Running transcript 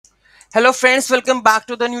Hello friends, welcome back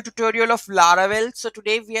to the new tutorial of Laravel. So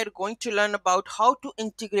today we are going to learn about how to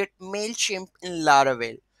integrate Mailchimp in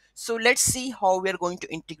Laravel. So let's see how we are going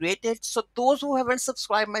to integrate it. So those who haven't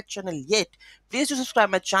subscribed my channel yet, please do subscribe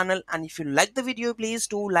my channel, and if you like the video, please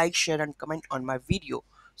do like, share and comment on my video.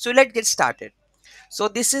 So let's get started. So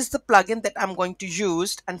this is the plugin that I'm going to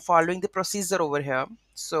use and following the procedure over here.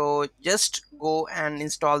 So just go and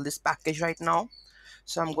install this package right now.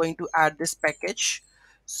 So I'm going to add this package.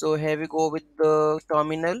 So here we go with the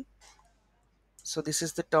terminal. So this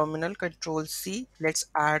is the terminal. Control C. Let's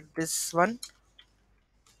add this one,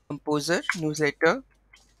 composer newsletter.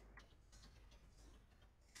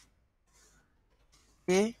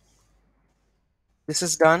 Okay, this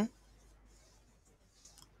is done,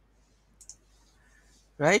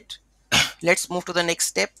 right? Let's move to the next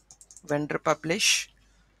step. Vendor publish.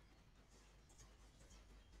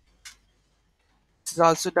 This is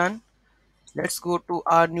also done. Let's go to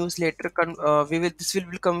our newsletter. This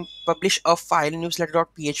will become publish a file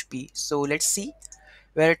newsletter.php. So let's see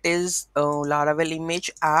where it is. Laravel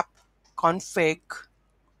image app config.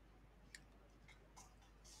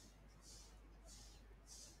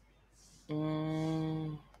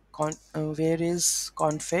 Where is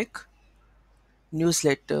config?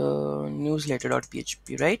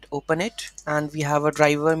 Newsletter.php, right? Open it, and we have a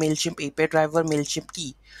driver Mailchimp API driver Mailchimp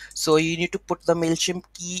key. So you need to put the Mailchimp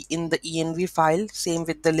key in the env file, same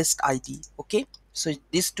with the list id. Okay, so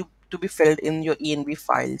this to be filled in your env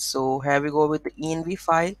file. So here we go with the env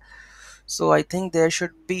file. So I think there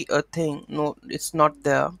should be a thing. No, it's not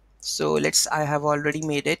there. So let's I have already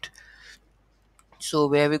made it. So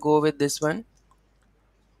where we go with this one.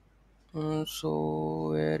 So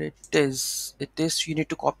where it is you need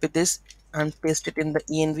to copy this and paste it in the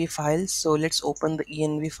env file. So let's open the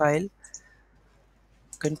env file.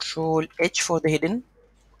 Control H for the hidden,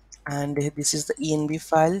 and this is the env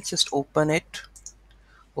file. Just open it.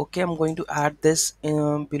 Okay, I'm going to add this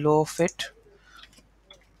below of it.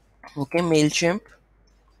 Okay, Mailchimp,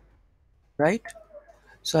 right?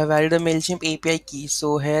 So I've added the Mailchimp API key.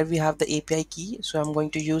 So here we have the API key, so I'm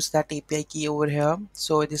going to use that API key over here.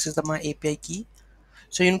 So this is my API key.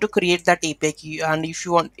 So you need to create that API key, and if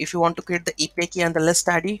you want to create the API key and the list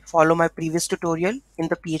ID, follow my previous tutorial in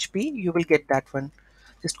the PHP. You will get that one.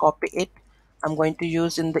 Just copy it. I'm going to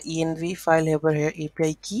use in the env file over here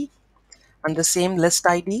API key and the same list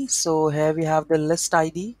ID. So here we have the list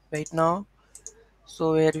ID right now.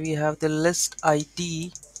 So where we have the list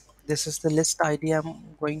ID, this is the list ID.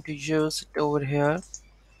 I'm going to use it over here.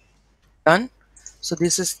 Done. So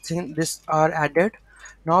this are added.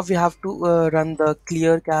 Now we have to run the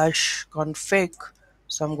clear cache config.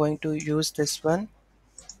 So I'm going to use this one.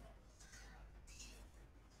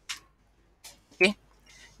 Okay,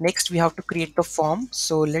 next we have to create the form.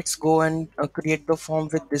 So let's go and create the form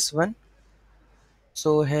with this one.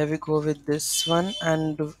 So here we go with this one,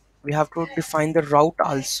 and we have to define the route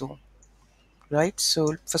also, right?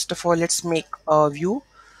 So first of all, let's make a view.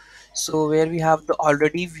 So where we have the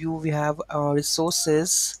already view, we have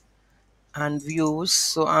resources and views.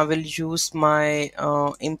 So I will use my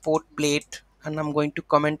import plate, and I'm going to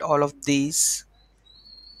comment all of these,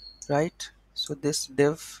 right? So this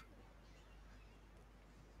div,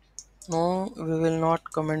 no, we will not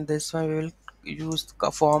comment this one. We will use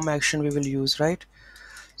the form action, we will use, right?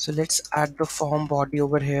 So let's add the form body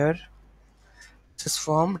over here. This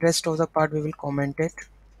form, rest of the part we will comment it,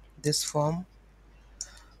 this form.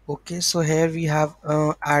 Okay, so here we have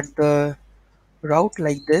add the route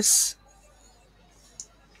like this.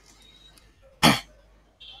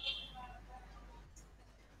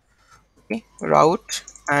 Okay, route,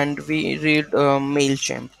 and we read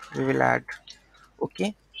Mailchimp we will add.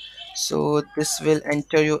 Okay, so this will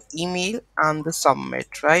enter your email and the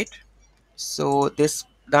submit, right? So this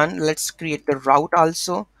done. Let's create the route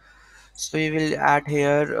also. So we will add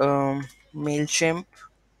here Mailchimp,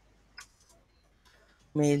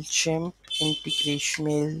 Mailchimp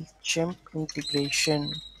integration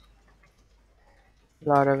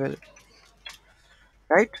Laravel,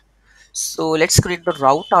 right? So let's create the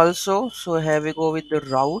route also. So here we go with the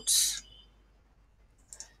routes.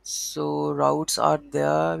 So routes are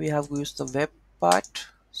there. We have used the web part.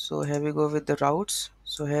 So here we go with the routes.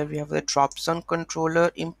 So here we have the dropdown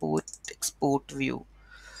controller, import export view.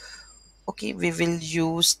 Okay, we will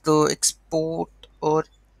use the export or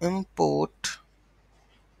import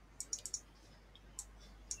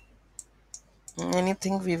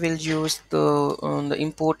anything. We will use the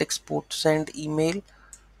import export send email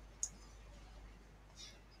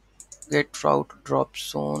get route drop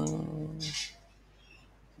zone.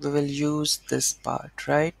 We will use this part,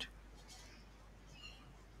 right?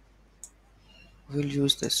 We'll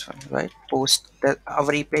use this one, right? Post that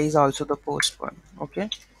our API is also the post one. Okay.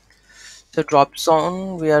 So drop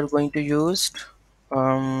zone we are going to use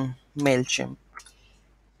Mailchimp,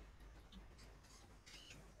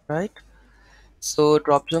 right? So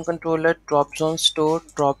drop zone controller, drop zone store,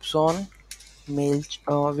 drop zone mail.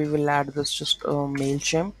 We will add this just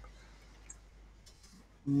Mailchimp,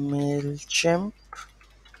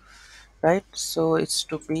 right? So it's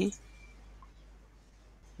to be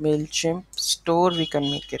Mailchimp store. We can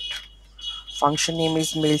make it. Function name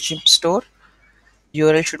is Mailchimp store.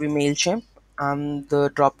 URL should be Mailchimp, and the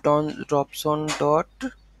drop zone dot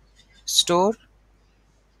store.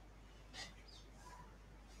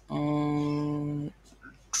 Um,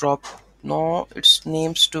 drop no, its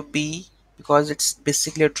names to be, because it's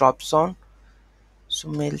basically a drop zone. So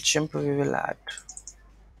Mailchimp we will add.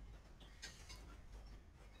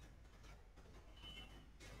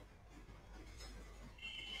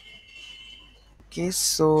 Okay,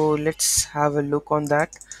 so let's have a look on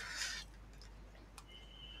that.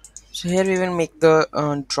 So here we will make the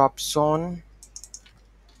drop zone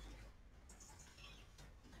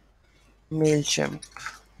Mailchimp,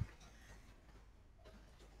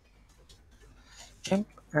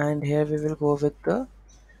 and here we will go with the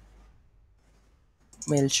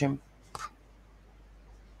Mailchimp.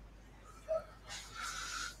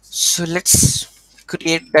 So let's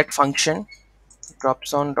create that function, drop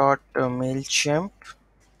zone dot Mailchimp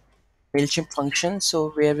function. So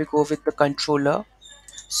where we go with the controller.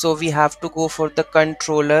 So we have to go for the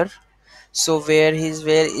controller. So where is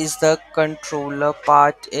the controller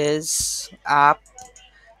part is app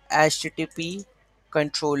http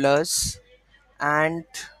controllers, and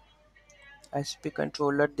http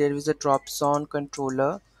controller there is a drop zone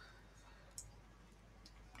controller.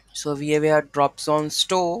 So we have drop zone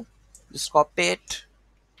store. Just copy it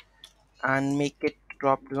and make it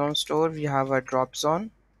drop zone store. We have a drop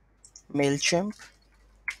zone Mailchimp,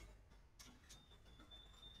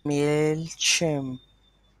 Mailchimp,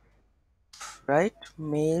 right?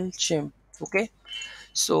 Mailchimp. Okay.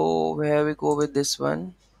 So where we go with this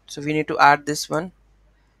one? So we need to add this one.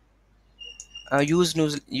 Use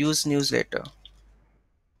newsletter,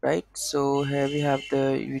 right? So here we have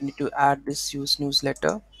we need to add this use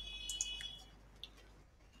newsletter.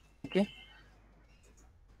 Okay.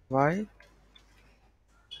 Why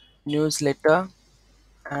newsletter?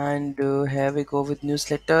 And here we go with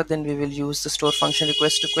newsletter. Then we will use the store function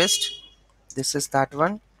request. This is that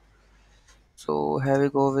one. So here we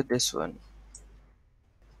go with this one.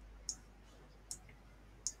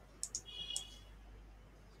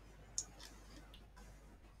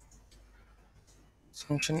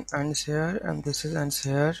 Function ends here, and this is ends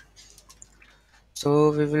here.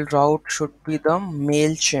 So we will route should be the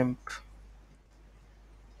Mailchimp.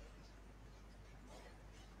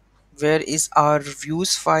 Where is our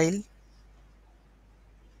views file?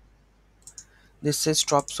 This is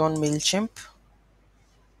drops on Mailchimp.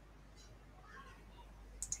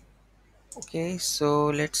 Okay, so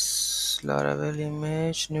let's Laravel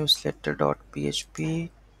image newsletter.php.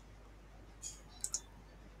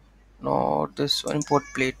 No, this one import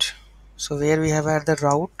plate. So where we have had the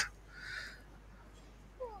route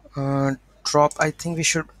drop. I think we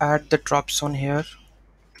should add the drop zone here.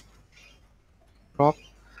 Drop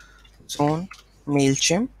zone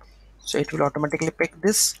Mailchimp. So it will automatically pick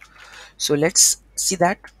this. So let's see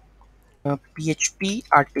that PHP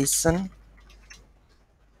artisan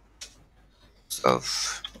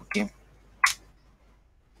serve. Okay,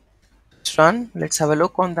 let's run. Let's have a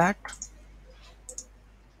look on that.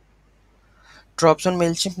 Drops on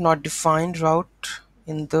Mailchimp not defined route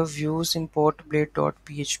in the views import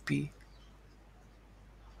blade.php.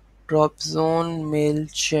 Drop zone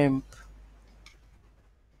Mailchimp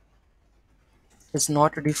is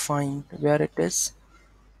not defined. Where it is?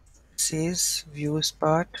 It says views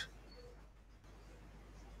part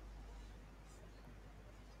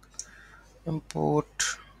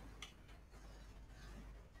import.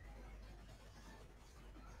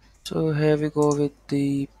 So here we go with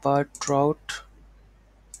the part route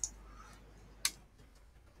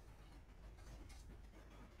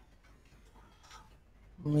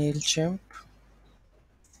Mailchimp.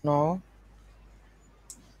 Now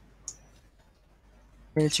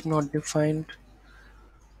Mailchimp not defined.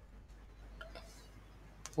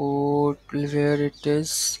 Port where it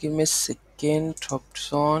is. Give me a second.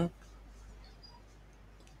 Drops on.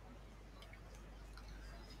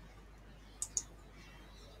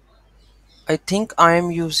 I think I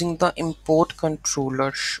am using the import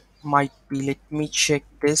controller. Might be. Let me check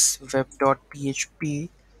this web.php.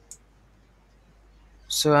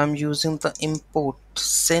 So I'm using the import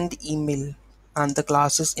send email, and the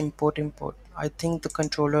class is import. I think the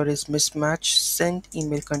controller is mismatched. Send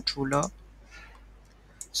email controller.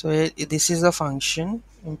 So this is a function,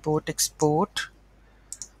 import export.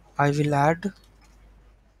 I will add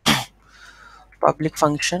public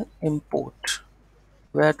function import,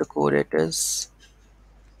 where the core it is.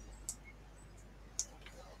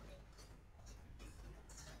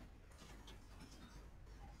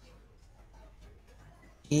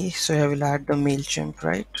 Okay, so I will add the Mailchimp,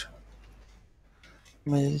 right?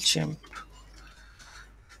 Mailchimp.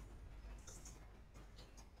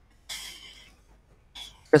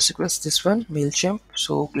 Let's request this one, Mailchimp.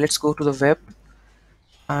 So let's go to the web,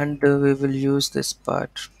 and we will use this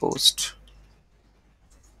part, post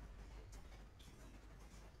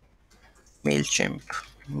Mailchimp.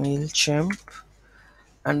 Mailchimp,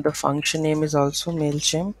 and the function name is also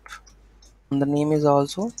Mailchimp, and the name is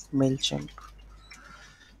also Mailchimp.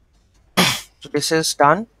 So this is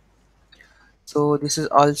done. So this is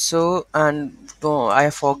also, and I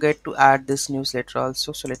forget to add this newsletter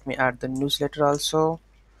also. So let me add the newsletter also.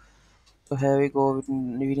 So here we go.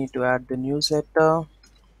 We need to add the newsletter.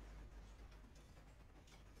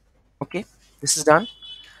 Okay, this is done.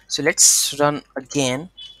 So let's run again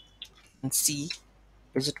and see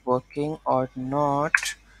is it working or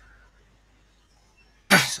not.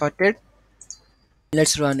 Sorted.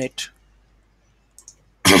 Let's run it.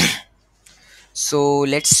 So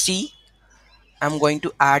let's see. I'm going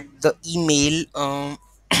to add the email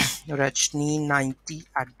Rajni90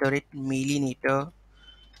 at the rate mailinator.com.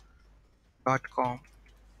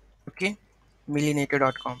 Okay,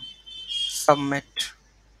 mailinator.com. Submit.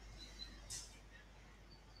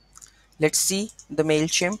 Let's see the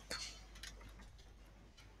Mailchimp.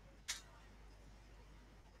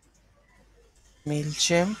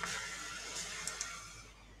 Mailchimp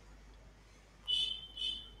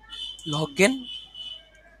login,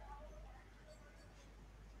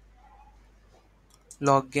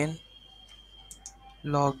 login,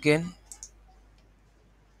 login.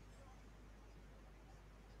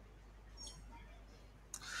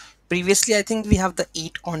 Previously, I think we have the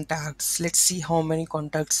 8 contacts. Let's see how many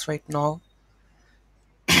contacts right now.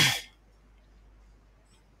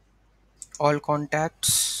 All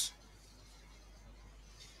contacts.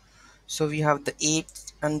 So we have the 8,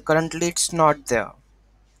 and currently it's not there.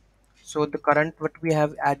 So the current what we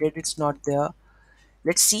have added, it's not there.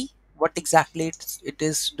 Let's see what exactly it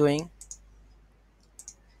is doing.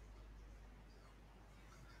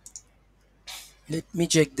 Let me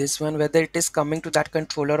check this one whether it is coming to that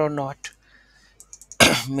controller or not.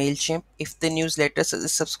 Mailchimp. If the newsletter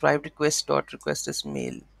says subscribe request dot request is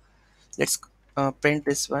mail. Let's print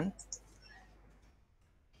this one.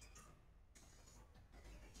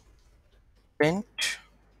 Print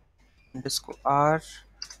underscore r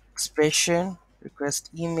expression request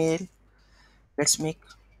email. Let's make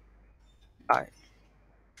I,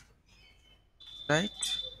 right.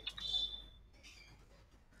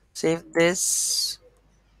 Save this.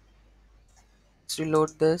 Let's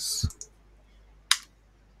reload this.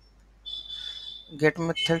 Get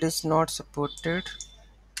method is not supported.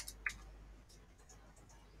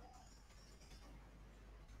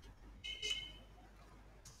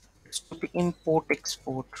 It's to be import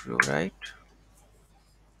export row, right?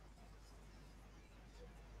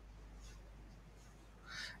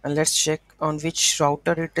 And let's check on which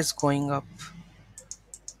router it is going up.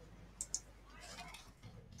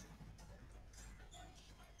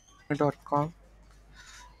 .com.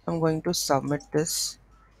 I'm going to submit this.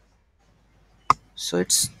 So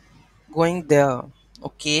it's going there.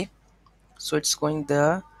 Okay, so it's going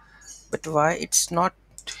there, but why it's not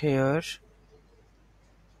here?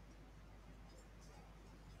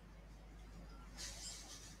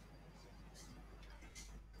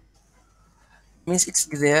 Means it's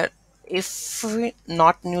there. If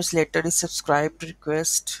not newsletter is subscribed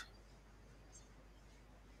request.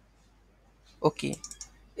 Okay,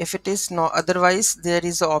 if it is not, otherwise there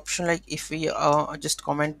is an option like if we just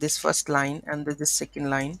comment this first line and then this second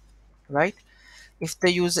line, right? If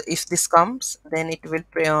the user, if this comes, then it will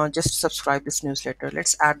just subscribe this newsletter.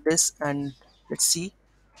 Let's add this and let's see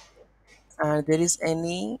there is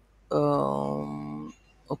any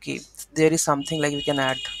okay, there is something like we can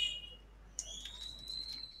add,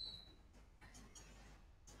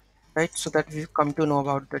 right? So that we've come to know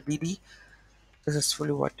about the dd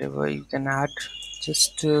successfully. Whatever you can add,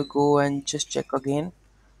 just go and just check again.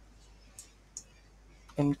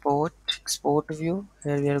 Import export view.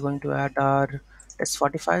 Here we are going to add our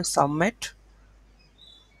s45. Submit.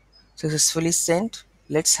 Successfully sent.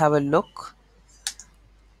 Let's have a look.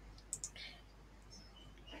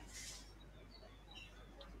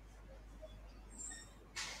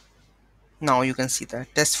 Now you can see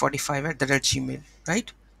that test45 at the red Gmail,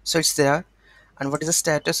 right? So it's there. And what is the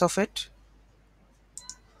status of it?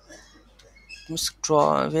 You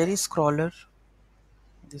scroll, where is scroller?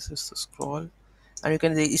 This is the scroll, and you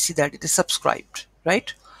can see that it is subscribed,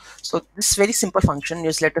 right? So this very simple function,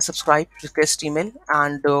 newsletter subscribe, request email,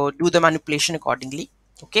 and do the manipulation accordingly.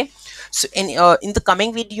 Okay, so in the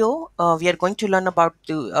coming video we are going to learn about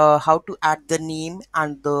how to add the name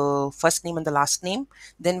and the first name and the last name.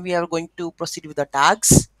 Then we are going to proceed with the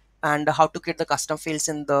tags and how to create the custom fields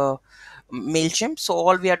in the Mailchimp. So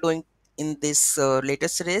all we are doing in this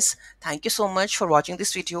latest series. Thank you so much for watching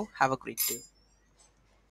this video. Have a great day.